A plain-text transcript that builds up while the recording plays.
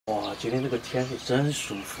哇，今天这个天气真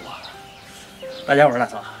舒服啊！大家我是大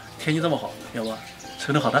嫂，天气这么好，要不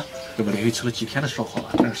吃顿好的？这不连续吃了几天的烧烤了，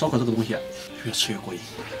但是烧烤这个东西越吃越过瘾，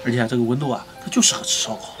而且这个温度啊，它就适合吃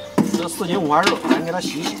烧烤。这个4斤五花肉，咱给它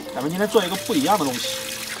洗洗。咱们今天做一个不一样的东西，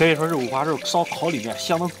可以说是五花肉烧烤里面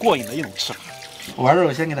相当过瘾的一种吃法。五花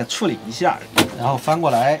肉先给它处理一下，然后翻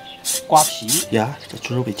过来刮皮呀，这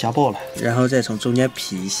猪肉被夹爆了，然后再从中间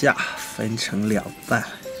劈一下，分成2半，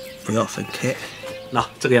不要分开。那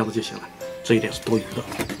这个样子就行了，这一点是多余的。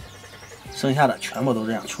剩下的全部都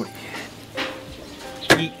这样处理。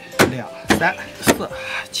1、2、3、4，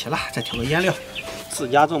齐了，再调个腌料，自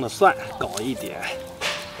家种的蒜搞一点，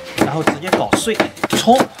然后直接捣碎，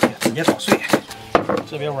葱也直接捣碎。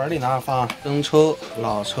这边碗里呢放生抽、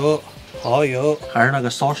老抽、蚝油，还是那个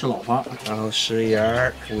骚式老方，然后食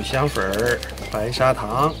盐、五香粉、白砂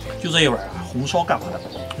糖，就这一碗啊，红烧干嘛的，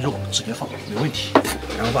肉直接放没问题。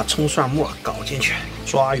然后把葱蒜末搞进去，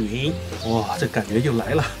抓匀，哇，这感觉就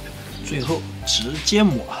来了。最后直接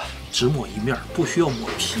抹，只抹一面，不需要抹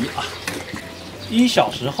皮啊。1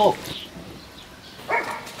小时后，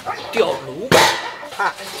吊炉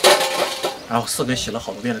炭，然后4根洗了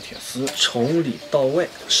好多遍的铁丝，从里到外，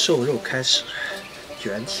瘦肉开始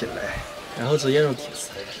卷起来，然后直接用铁丝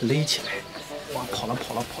勒起来。哇，跑了，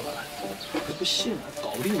不信了，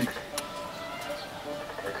搞定了。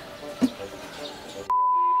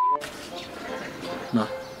那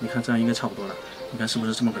你看这样应该差不多了，你看是不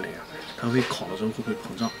是这么个脸？它会烤了之后会不会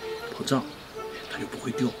膨胀？膨胀，它就不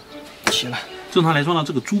会掉。齐了。正常来说呢，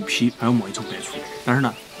这个猪皮还要抹一层白醋，但是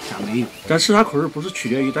呢，咱没有。咱吃啥口味不是取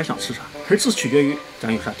决于咱想吃啥，而是取决于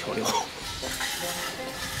咱有啥调料。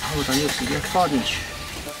然后咱就直接放进去，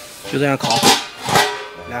就这样烤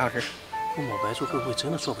2小时。不抹白醋会不会真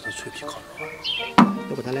的做不成脆皮烤肉啊？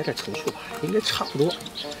要不咱来点陈醋吧，应该差不多。哇，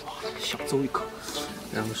想嘬一口。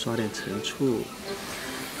然后刷点陈醋，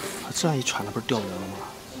这样一传，那不是掉不了了吗？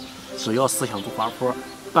只要思想不滑坡，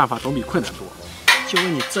办法总比困难多。就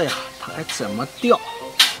问你这样，它还怎么掉？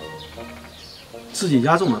自己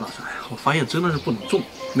家种的大蒜呀，我发现真的是不能种，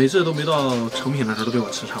每次都没到成品的时候都被我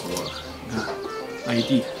吃差不多了。你看，那一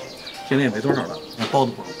地，现在也没多少了，连包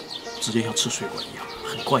都不能包，直接像吃水果一样，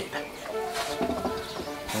很过瘾的。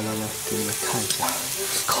来，给你们看一下，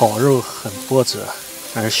烤肉很波折，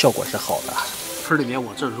但是效果是好的。盆里面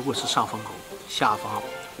我这如果是上风口，下方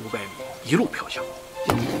500米，一路飘香。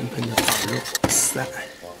满盆的大肉，3、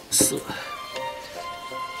4，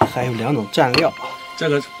还有2种蘸料。这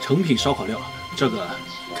个成品烧烤料，这个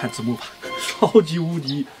看字幕吧。超级无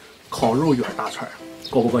敌烤肉卷大串，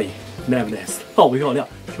过不过瘾？耐不 nice？漂不漂亮？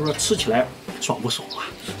就说吃起来爽不爽啊？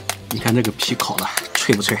你看这个皮烤的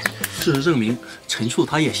脆不脆？事实证明，陈醋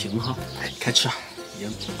它也行哈。哎，开吃啊，已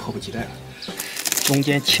经迫不及待了。中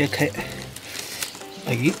间切开。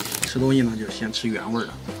哎，吃东西呢就先吃原味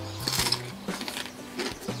的，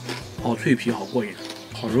好脆皮，好过瘾。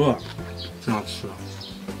烤肉啊，这样吃，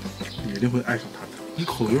你一定会爱上它的。一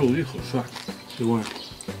口肉，一口蒜，结果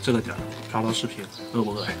这个点刷到视频，饿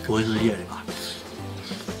不饿？不会是夜里吧？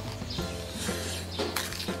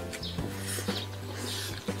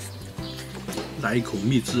来一口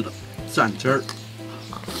秘制的蘸汁儿，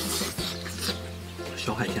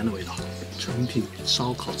小海鲜的味道，成品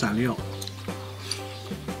烧烤蘸料。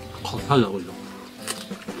好菜的味道，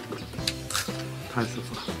太舒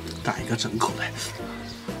服了，干一个整口来。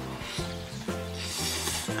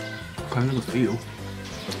看这个肥油，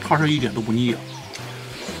它是一点都不腻啊。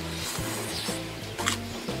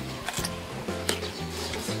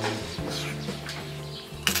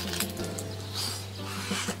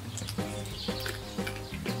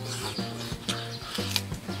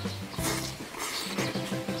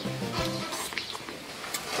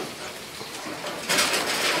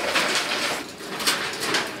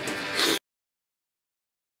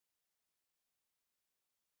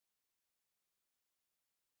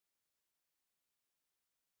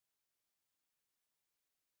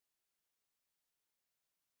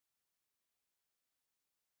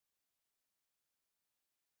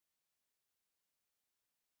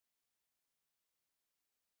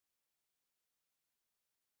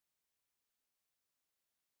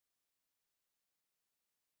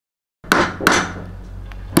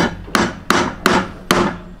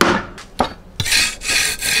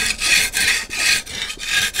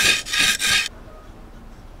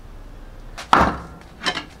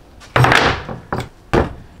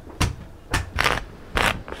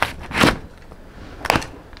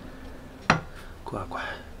乖乖，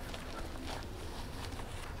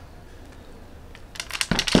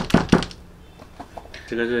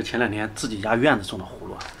这个是前2天自己家院子种的葫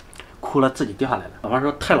芦，哭了自己掉下来了。老妈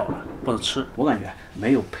说太老了不能吃，我感觉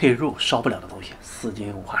没有配肉烧不了的东西，4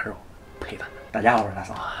斤五花肉配的。大家好，我是大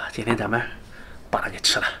嫂，今天咱们把它给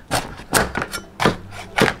吃了。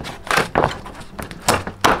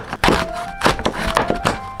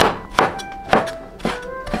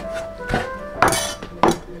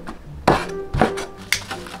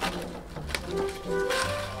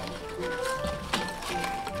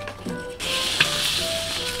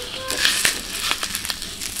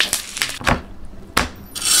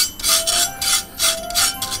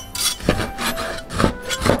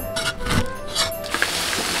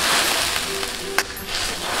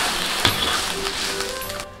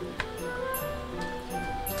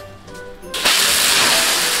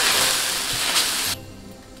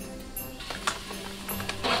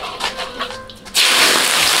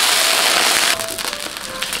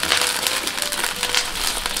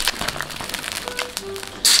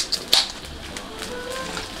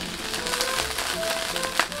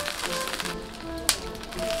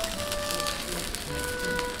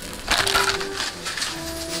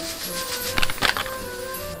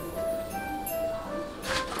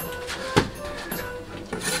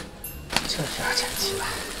这下整齐了。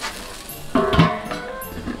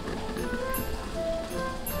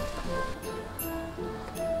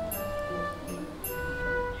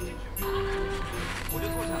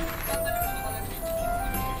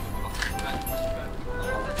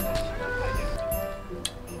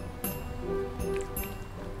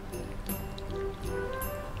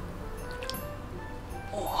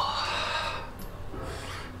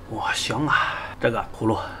哇，香啊！这个葫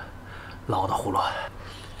芦，老的葫芦。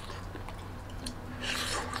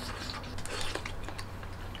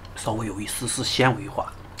稍微有一丝丝纤维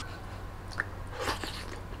化，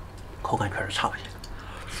口感确实差了些，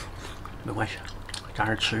没关系，咱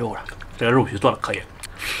是吃肉了，这个肉皮做的可以。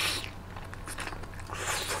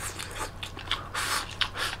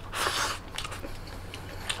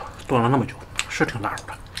炖了那么久，是挺辣手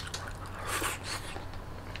的。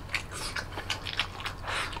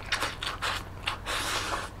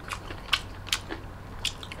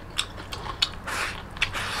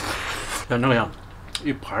像那个样子。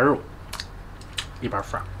一盘肉，一盘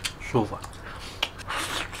饭，舒服。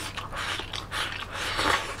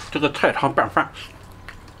这个菜汤拌饭，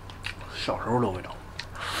小时候的味道。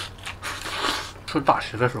吃大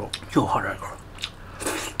席的时候就好这一口。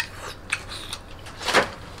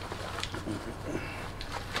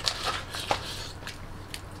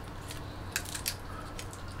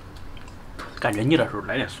感觉腻的时候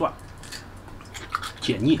来点蒜，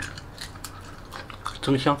解腻，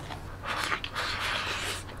增香。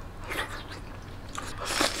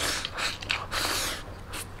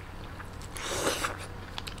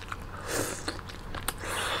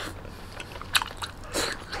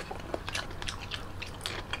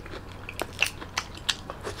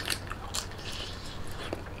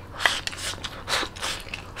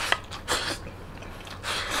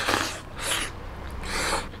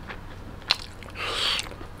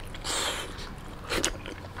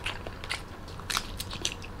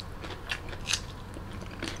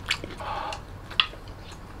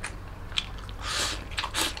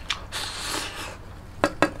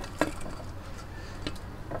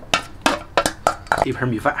一盆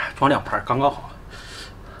米饭装2盘刚刚好。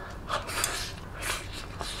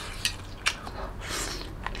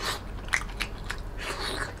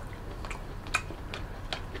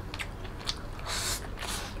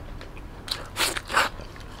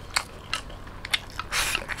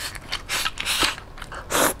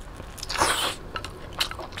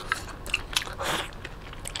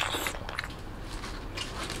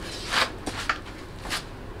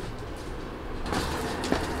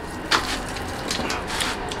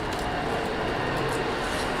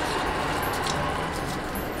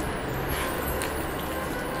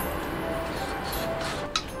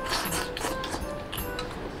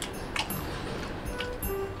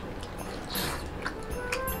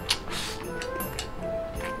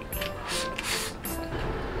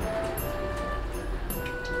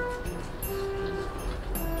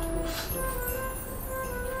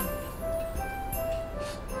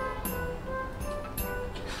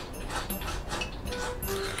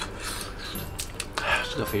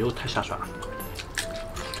这个肥肉太下水了。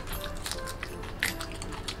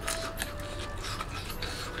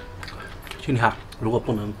今天如果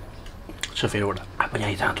不能吃肥肉的，不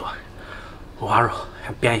建议这样做。五花肉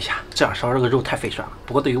先煸一下，这样烧这个肉太费涮了。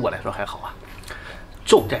不过对于我来说还好啊，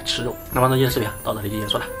重在吃肉。那么这期视频到这里就结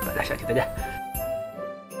束了，大家下期再见。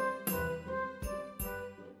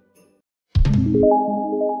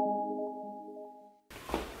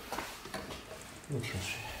又添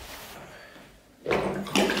水。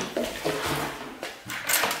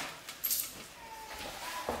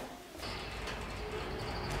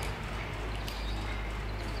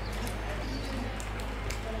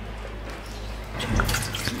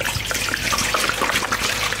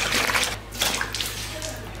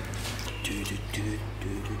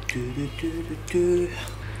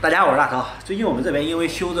大家好，我是大超。最近我们这边因为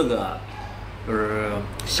修这个就是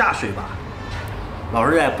下水吧，老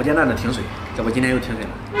是在不间断的停水，这不今天又停水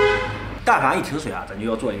了。但凡一停水啊，咱就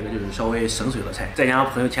要做一个就是稍微省水的菜。再加上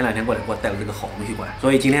朋友前2天过来给我带了这个好东西过来，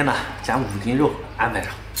所以今天呢，咱5斤肉安排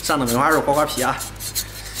上，上等梅花肉刮刮皮啊，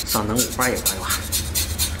上等五花也刮刮。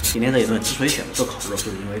今天这一顿之所以选择做烤肉，就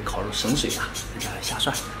是因为烤肉省水啊，而且还下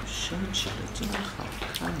蒜。生吃的真好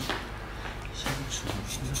看，生吃的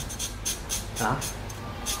真好。啊？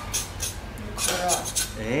烤肉。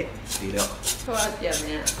哎，对了。说要点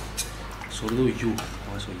面。说的都油，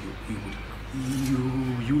我说油。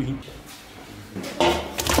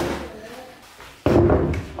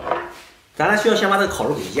咱呢需要先把这个烤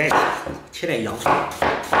肉给腌一下，切点洋葱，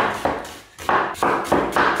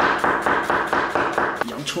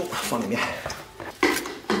洋葱放里面，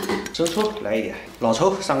生抽来一点，老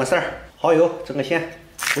抽上个色儿，蚝油整个鲜，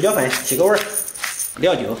胡椒粉提个味儿，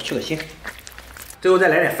料酒去个腥，最后再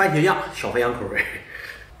来点番茄酱，小肥羊口味。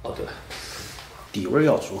哦对了，底味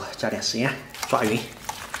要足，加点食盐，抓匀。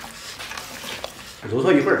揉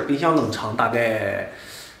搓一会儿，冰箱冷藏大概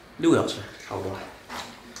6个小时，差不多了。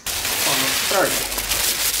放到袋儿里，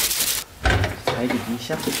塞进冰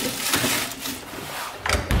箱。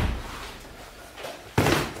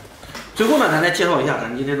最后呢，咱来介绍一下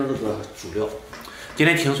咱今天的这个主料。今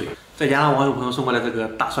天停水，再加上网友朋友送过来这个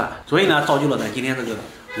大蒜，所以呢，造就了咱今天这个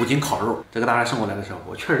5斤烤肉。这个大蒜送过来的时候，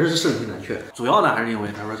我确实是盛情难却。主要呢，还是因为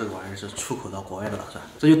他说这个玩意儿是出口到国外的大蒜，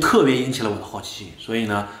这就特别引起了我的好奇心，所以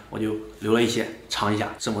呢，我就留了一些尝一下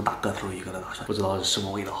这么大个头一个的大蒜，不知道是什么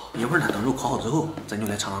味道。一会儿呢，等肉烤好之后，咱就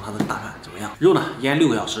来尝尝它的大蒜怎么样。肉呢，腌6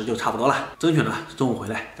个小时就差不多了，争取呢中午回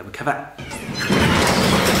来咱们开饭。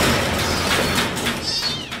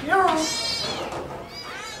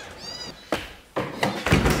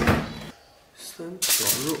3条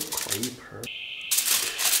肉烤1盆，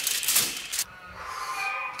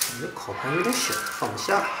你的烤盘有点小，放不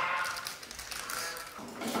下。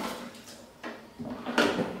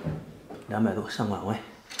200多上管位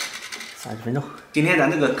，30分钟。今天咱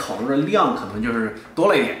这个烤肉的量可能就是多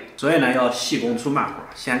了一点，所以呢要细工出慢活，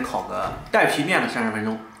先烤个带皮面的30分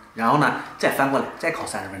钟，然后呢再翻过来再烤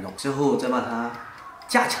30分钟，之后再把它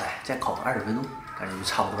架起来再烤个20分钟，感觉就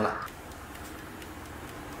差不多了。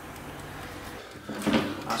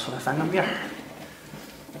拿出来翻个面儿，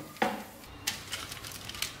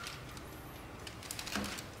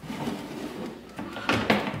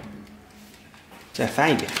再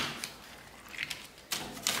翻一遍。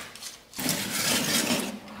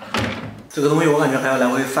这个东西我感觉还要来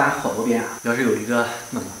回翻好多遍啊！要是有一个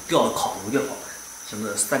那种吊的烤炉就好了，像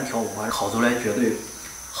这3条五花烤出来绝对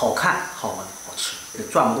好看、好闻、好吃。这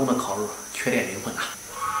转不动的烤肉缺点灵魂啊！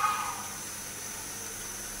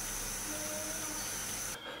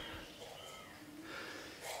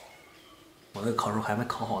我这个烤肉还没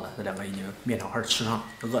烤好呢，这2个已经面条块吃上了，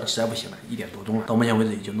饿的实在不行了，1点多钟了。到目前为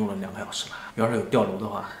止已经弄了2个小时了，要是有吊炉的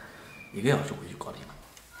话，1个小时回去搞定了。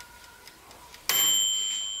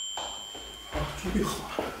终于好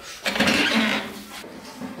了，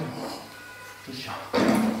真香。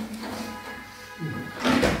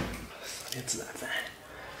撒点孜然粉。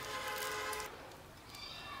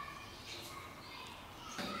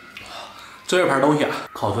这一盘东西啊，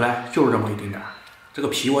烤出来就是这么一丁点儿。这个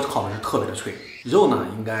皮我烤的是特别的脆，肉呢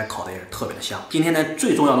应该烤的也是特别的香。今天的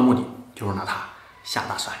最重要的目的就是拿它下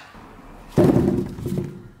大蒜。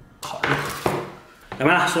烤肉，来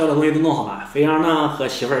吧，所有的东西都弄好了。肥羊呢和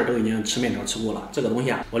媳妇儿都已经吃面条吃过了，这个东西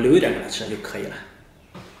啊，我留一点给他吃就可以了。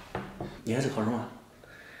你爱吃烤肉吗？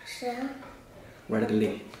是啊。玩了个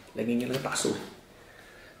累，来给你来个大手的，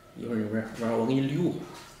一会儿玩我给你溜，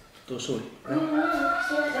都手的。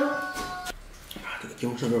这个西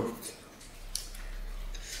红柿肉。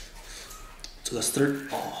这个丝儿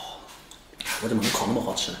哦，我怎么能烤那么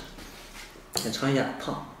好吃呢？先尝一下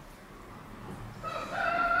烫，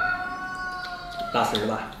大丝儿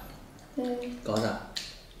吧？搞啥？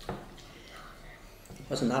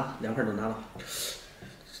我是拿了2块都拿了，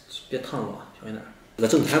别烫了啊，小心点。这个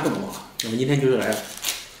正餐不能忘了，我们今天就是来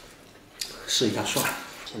试一下蒜，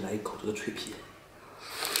先来一口这个脆皮。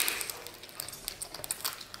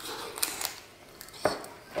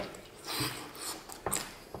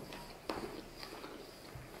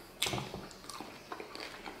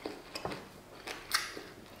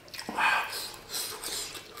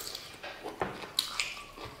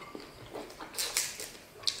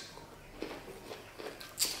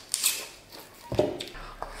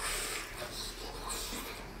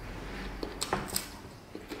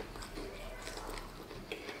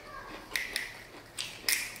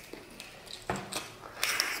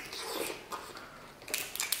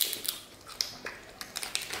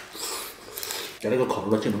在这个烤肉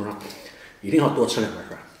的进程上，一定要多吃2个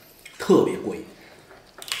蒜，特别过瘾。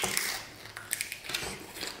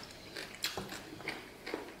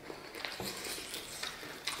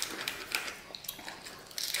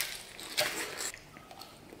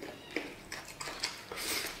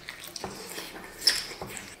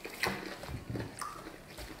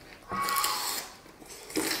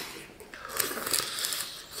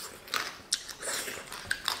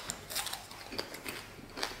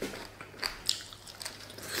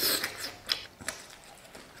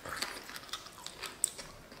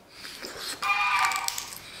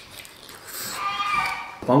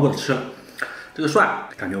黄瓜的吃了，这个蒜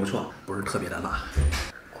感觉不错，不是特别的辣。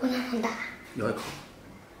锅量很大。咬一口。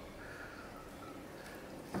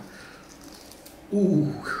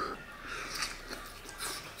呜、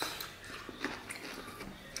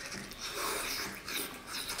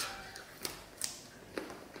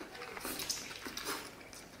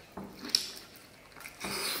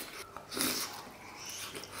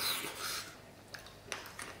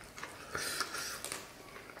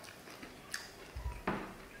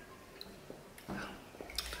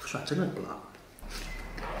蒜真的不辣。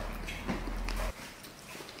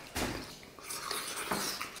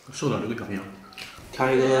受到这个表面，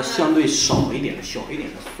加一个相对少一点的、小一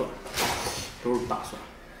点的蒜，都是大蒜。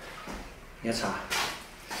你也吃啊？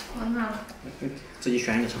我拿自己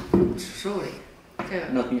选一个尝。吃肉的，这个。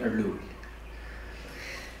那给你2溜。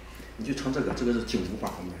你就尝这个，这个是金无花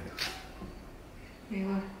后面的。那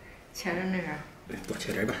个切着那个。对，多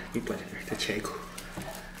切点吧，你多切点，再切一口。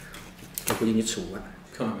我估计你吃不完，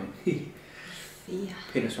看到没？嘿。哎呀。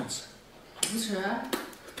配点蒜吃。不吃。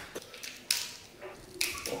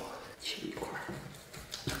切一块。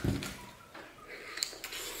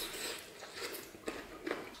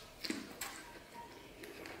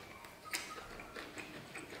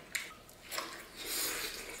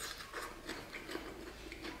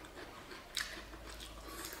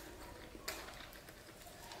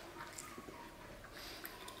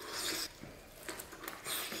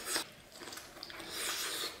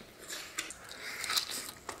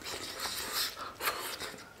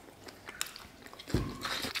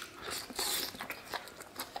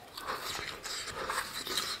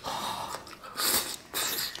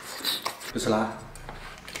不吃了？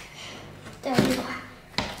再1块。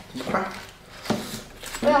1块。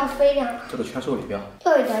不要飞量。这个全收里边。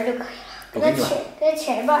要一点就可以了。给它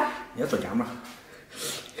切一半。你要多加吗？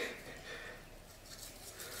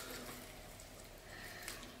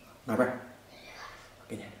哪半？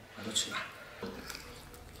给你，我都吃吧。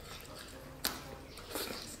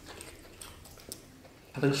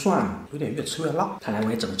它这个蒜有点越吃越辣，看来我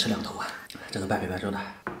也只能吃2头啊，这个半肥半瘦的。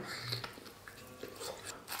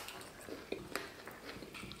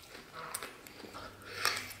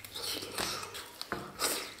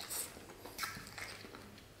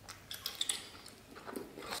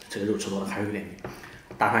这个肉吃多了还是有点腻，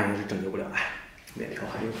大饭也是拯救不了的，面条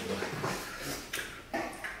还有很多。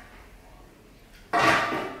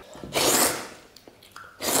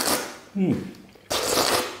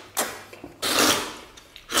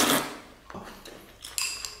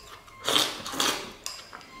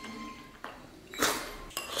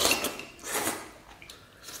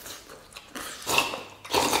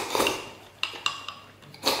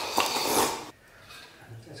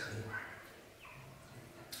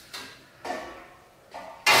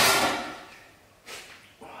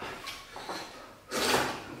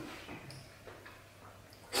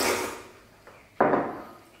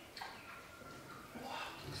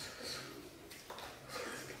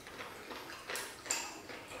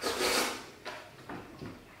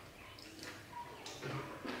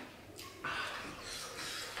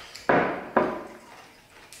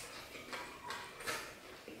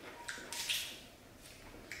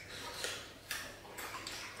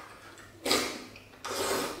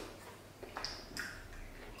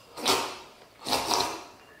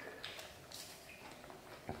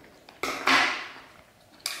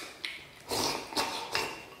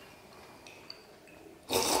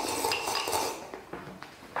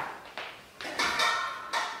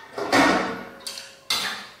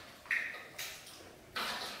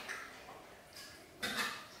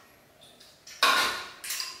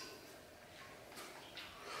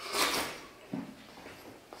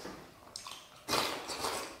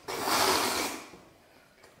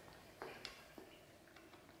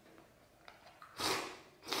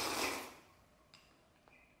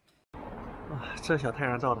这小太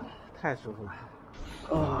阳照的太舒服了。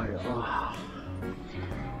哎呀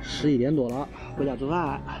，11点多了，回家做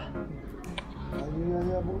饭。今天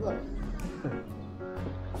也不饿。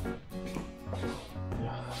哎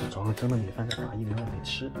呀，这早上蒸的米饭在大姨那没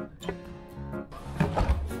吃。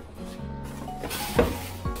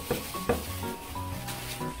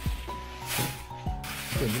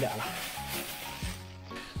就你俩了。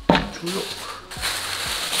猪肉、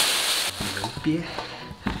牛鞭，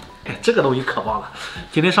哎，这个东西可棒了！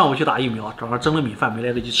今天上午去打疫苗，早上蒸了米饭没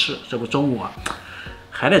来得及吃，这不中午啊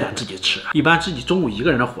还得咱自己吃。一般自己中午一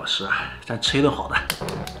个人的伙食啊，咱吃一顿好的。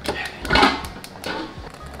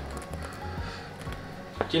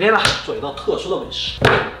今天呢，做一道特殊的美食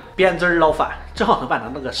——煸汁捞饭，正好能把咱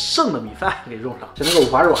那个剩的米饭给用上。就那个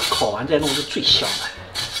五花肉啊，烤完再弄是最香的。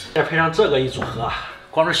再配上这个一组合啊，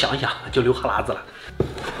光是想想就流哈喇子了。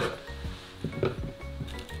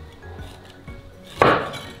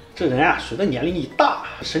这人啊，随着年龄一大，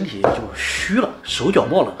身体就虚了，手脚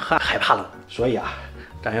冒冷汗，害怕冷，所以啊，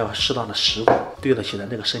咱要适当的食物对得起咱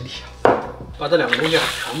这个身体。把这两个东西啊，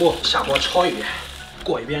全部下锅焯一遍，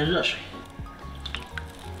过一遍热水。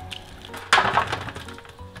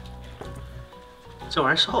这玩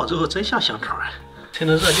意儿烧好之后真像香肠啊！趁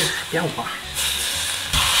着热劲煸五花，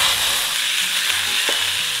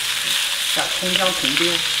下葱姜葱丁，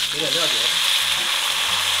有点料酒，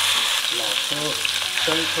老抽、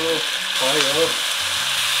生抽、蚝油，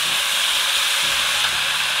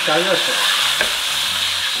加热水，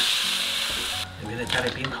里面再加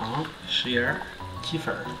点冰糖、食盐、鸡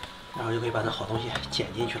粉，然后就可以把这好东西剪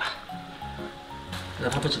进去了。让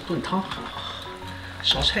它不止炖汤很好，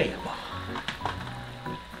烧菜也棒。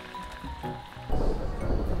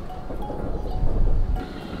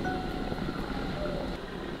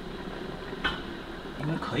应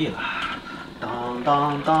该可以了，当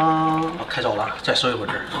当当，开走了，再收一会儿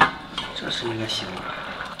汁儿，这是应该行了。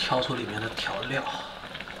挑出里面的调料，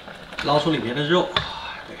捞出里面的肉，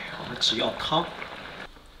对，我们只要汤。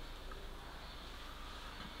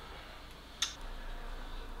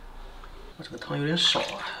我这个汤有点少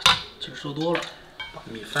啊，汁收多了，把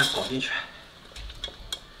米饭搞进去，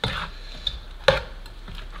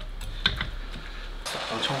撒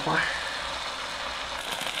上葱花。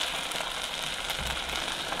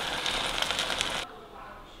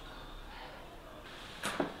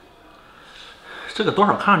这个多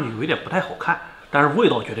少看上去有一点不太好看，但是味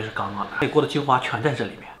道绝对是杠杠的。这锅的精华全在这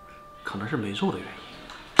里面，可能是没肉的原因。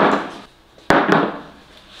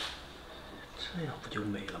这样不就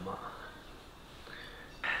美了吗？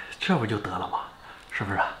这不就得了吗？是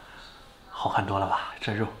不是？好看多了吧？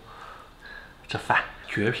这肉，这饭，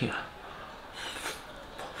绝品啊！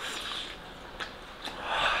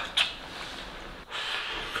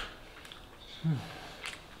嗯。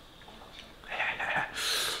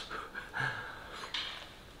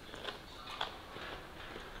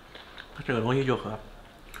这个东西就和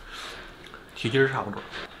蹄筋差不多，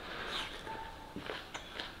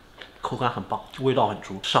口感很棒，味道很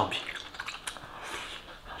足，上品。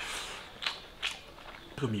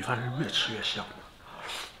这个米饭是越吃越香，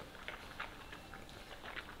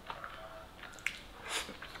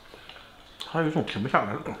还有一种停不下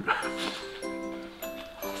来的感觉。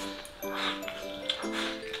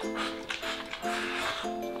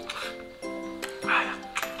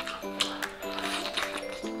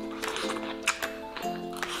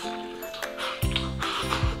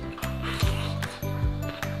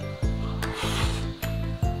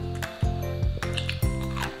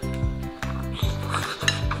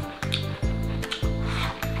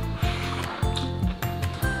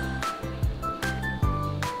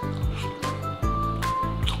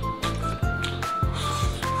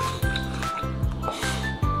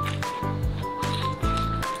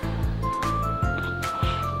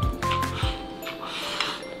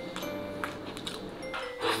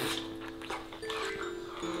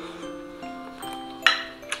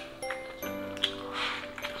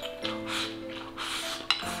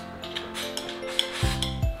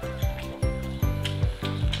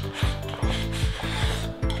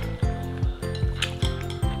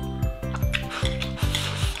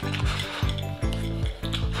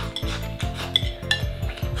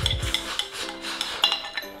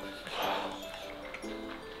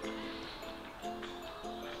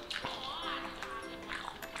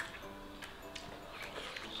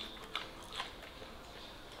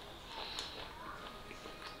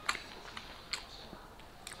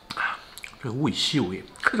这个物以稀为，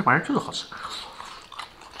可这玩意儿就是好吃。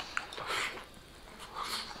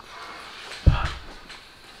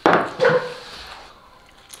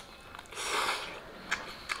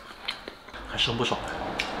还剩不少，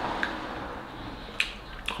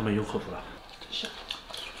后面有口福了。